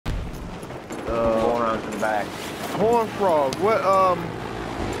from the back. Horn Frog,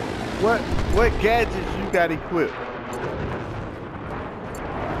 what gadgets you got equipped?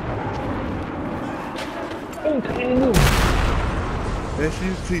 That's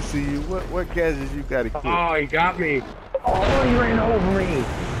you, TCU. What gadgets you got equipped? Oh, he got me. Oh, he ran over me.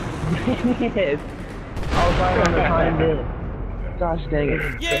 Yes. I was right on the time there. Gosh dang it.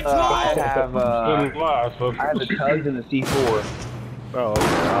 I have the tugs and the C4. Oh, okay,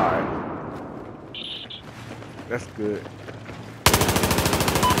 alright. That's good.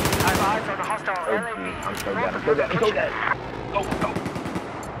 I'm so dead. I'm so dead. I'm so dead. Go, go.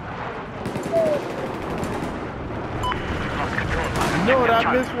 You know what I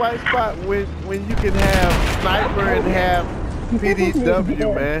miss, White Spot? When you can have sniper and have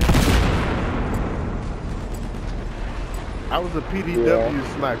PDW, man. I was a PDW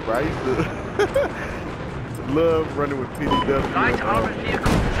sniper. I used to love running with PDW. Light armored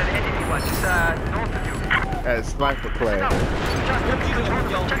vehicle is an enemy one just north of you. At sniper class.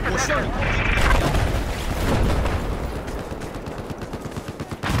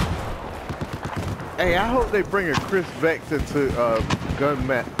 Hey, I hope they bring a Chris Vector to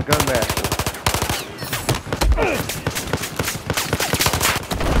Gunmaster.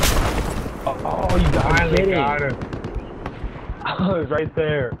 Oh, you got it. Oh, it was right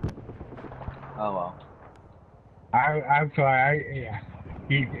there. Oh well. I'm sorry.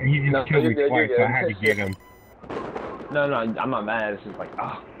 He just killed me twice, so I had to get him. No, I'm not mad. It's just like,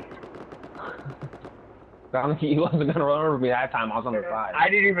 oh. He wasn't gonna run over me that time. I was on the side. I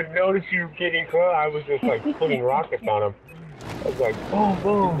didn't even notice you getting close. I was just like putting rockets on him. I was like, boom,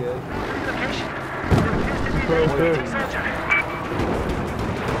 boom.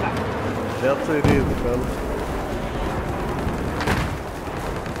 Delta it is, fellas.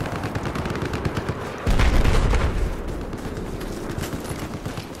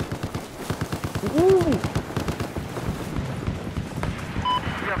 We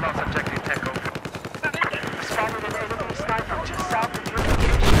have lost objective Techo. Spotted an enemy sniper just south of your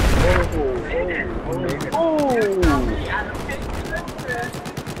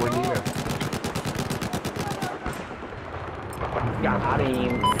Got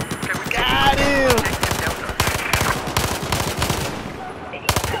him. Got him!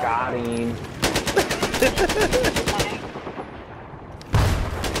 Got him.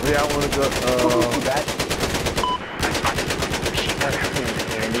 Yeah, I want to go. That's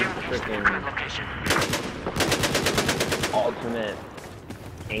freaking ultimate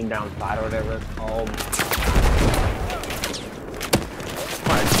aim down sight or whatever it's called.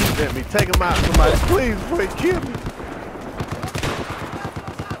 Somebody shoot at me. Take him out, somebody. Please, before he kill me.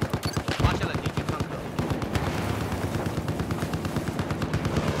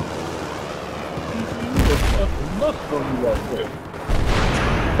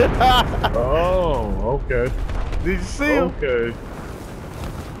 Oh, okay. Did you see him? Okay.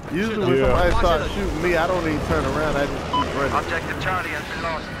 Usually when somebody starts shooting me, I don't even turn around. I just keep running. objective Charlie has been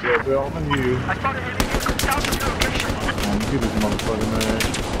lost. Yeah, they're on you. I spotted enemy vehicle south of your location. Get this motherfucker, man.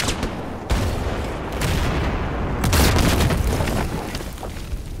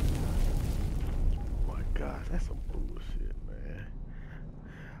 Oh my gosh, that's some bullshit, man.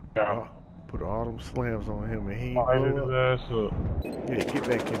 Yeah. Put all them slams on him and he ain't Lighted blow his up. ass up. Yeah, get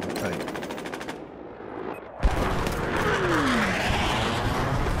back in the tank.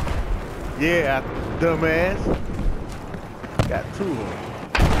 Yeah, dumbass. Got two of them.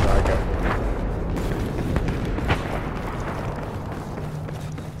 I got one.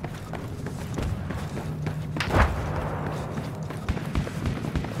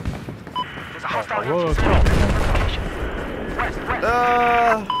 There's a hostile was.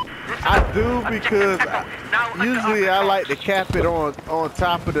 I do because usually I like to cap it on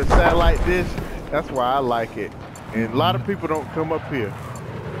top of the satellite dish. That's why I like it. And a lot of people don't come up here.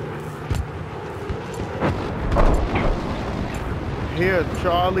 Here,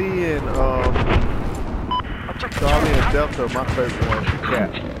 Charlie and Delta are my favorite ones to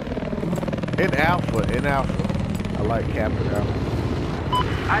cap. In Alpha. I like capping Alpha.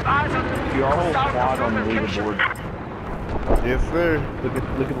 Your whole squad on the leaderboard. Yes, sir. Look at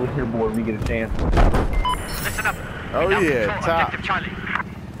the leaderboard when you get a chance. Listen up. Oh yeah, top.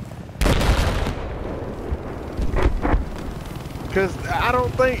 Cause I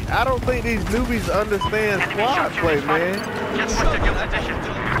don't think these newbies understand squad play, man. Just watch your position.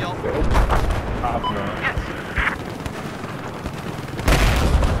 Yes.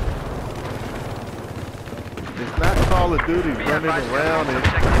 It's not Call of Duty running around and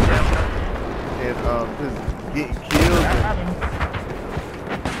just getting killed.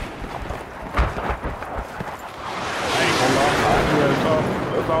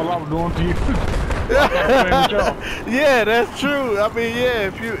 That's all I was doing to you. Yeah, that's true. I mean, yeah,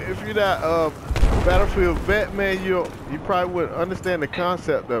 if you're not Battlefield vet, man, you probably wouldn't understand the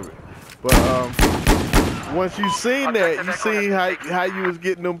concept of it. But once you seen that, you seen how you was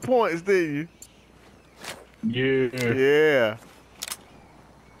getting them points, didn't Yeah. you? Yeah.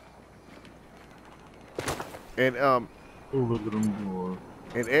 And Oh, look at them boys.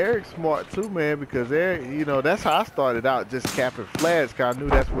 and Eric's smart too, man, because Eric, you know, that's how I started out, just capping flags, cause I knew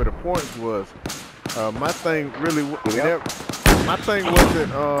that's where the points was. My thing really, my thing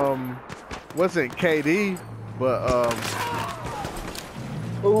wasn't KD, but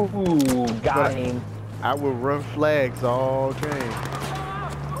Ooh, got him. I would run flags all game.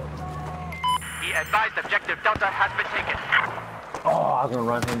 Be advised objective Delta has been taken. Oh, I was gonna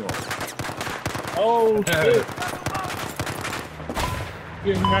run into him. Oh, shit.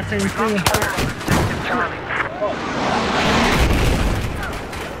 Yeah, I can't see him. Objective Charlie.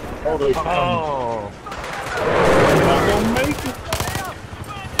 Oh, they not gonna make it.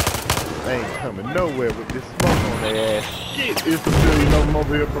 They ain't coming nowhere with this smoke on their ass. Shit, it's a billion of them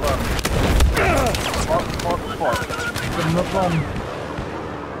over here behind me. Park. Coming up on me.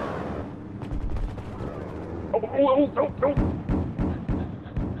 Oh.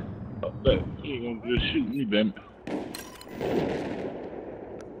 He ain't gonna just shoot me, damn it.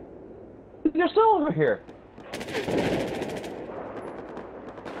 You're still over here.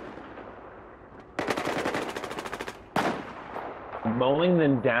 Mowing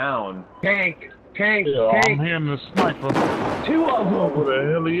them down. Tank. Yeah, I'm hearing the sniper. Two of them. Where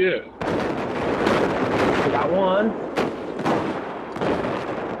the hell he at? Got one.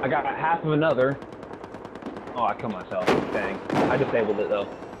 I got half of another. Oh, I killed myself. Dang. I disabled it though.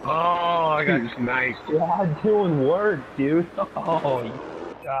 Oh, I got nice. God, doing work, dude. Oh,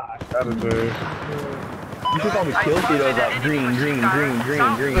 gosh. Out of there. You took all the kill photos up. Green.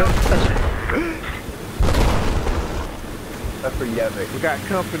 That's pretty epic. We got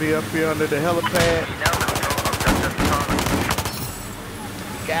company up here under the helipad.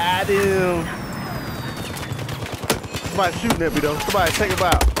 Got him. Somebody shooting at me though. Somebody take him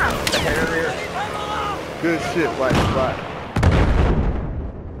out. Good shit, white spot.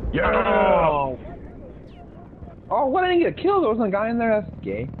 Yeah. Oh, what? I didn't get a kill. There wasn't a guy in there. That's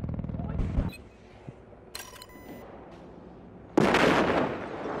gay.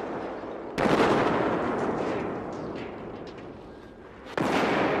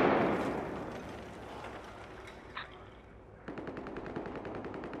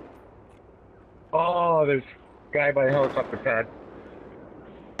 Oh, there's a guy by the helicopter pad.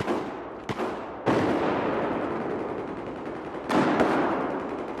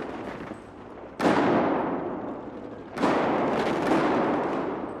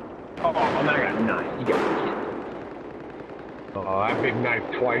 Oh, man, I got nice. You got the kid. Oh, I've been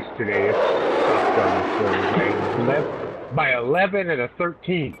knifed twice today. It's tough by 11 and a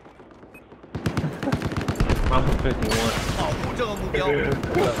 13. I'm 51.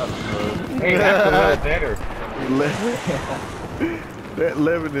 Hey, that's a lot better. That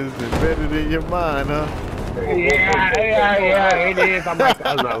 11 is embedded in your mind, huh? Yeah, it is. I'm like,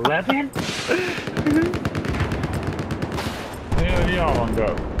 11? Hell, y'all wanna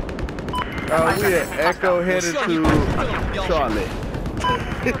go? We at Echo headed to Charlie.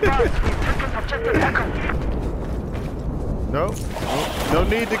 No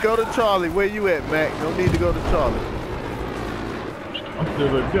need to go to Charlie. Where you at, Mac? No need to go to Charlie. I'm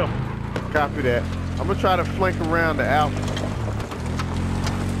still at them. Copy that. I'm gonna try to flank around the Alpha.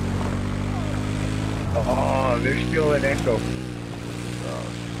 Oh, they're still at Echo.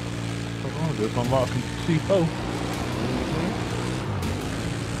 Oh, just unlocking C4.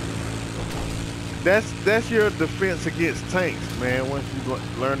 That's your defense against tanks, man. Once you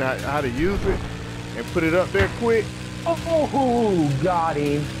learn how to use it and put it up there quick. Oh, got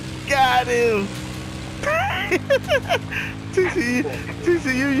him. Got him.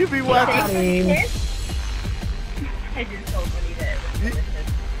 TCU, you be watching. I just so funny that.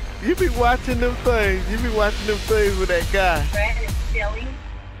 You be watching them things. You be watching them things with that guy. Brad is silly.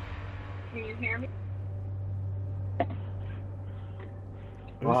 Can you hear me?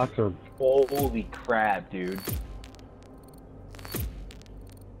 Awesome. Holy crap, dude.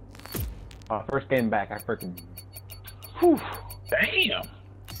 First game back, I freaking. Whew. Damn.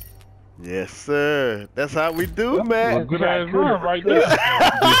 Yes, sir. That's how we do, man. Good ass run right there.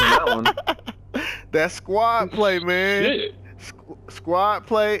 That's squad play, man. Shit. Squad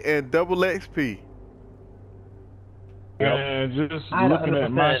play and double XP. And just I had looking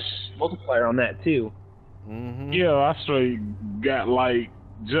at my multiplier on that too. yeah, I straight got like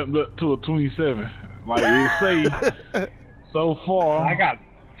jumped up to a 27. Like it say so far. I got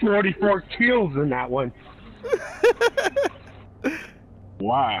 44 kills in that one.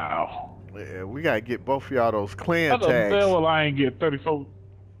 Wow. Yeah, we gotta get both of y'all those clan How the tags. hell will I ain't get 34?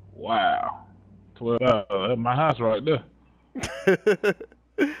 Wow. 12 at my house right there.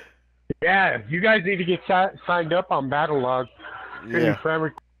 Yeah, you guys need to get signed up on Battle Log. Yeah.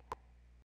 Forever